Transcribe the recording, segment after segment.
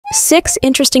6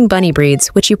 interesting bunny breeds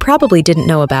which you probably didn't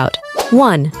know about.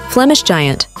 1. Flemish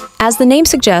Giant. As the name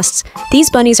suggests, these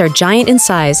bunnies are giant in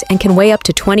size and can weigh up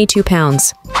to 22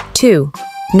 pounds. 2.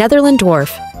 Netherland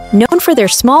Dwarf. Known for their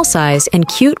small size and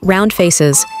cute, round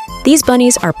faces, these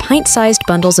bunnies are pint-sized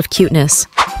bundles of cuteness.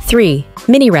 3.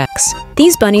 Mini Rex.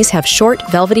 These bunnies have short,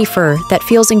 velvety fur that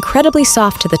feels incredibly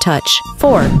soft to the touch.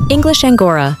 4. English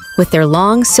Angora. With their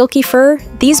long, silky fur,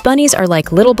 these bunnies are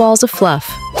like little balls of fluff.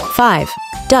 5.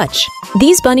 Dutch.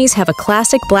 These bunnies have a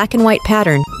classic black and white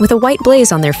pattern with a white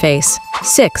blaze on their face.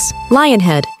 6.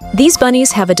 Lionhead. These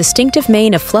bunnies have a distinctive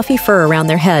mane of fluffy fur around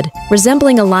their head,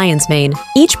 resembling a lion's mane.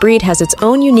 Each breed has its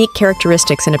own unique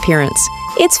characteristics and appearance.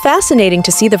 It's fascinating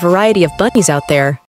to see the variety of bunnies out there.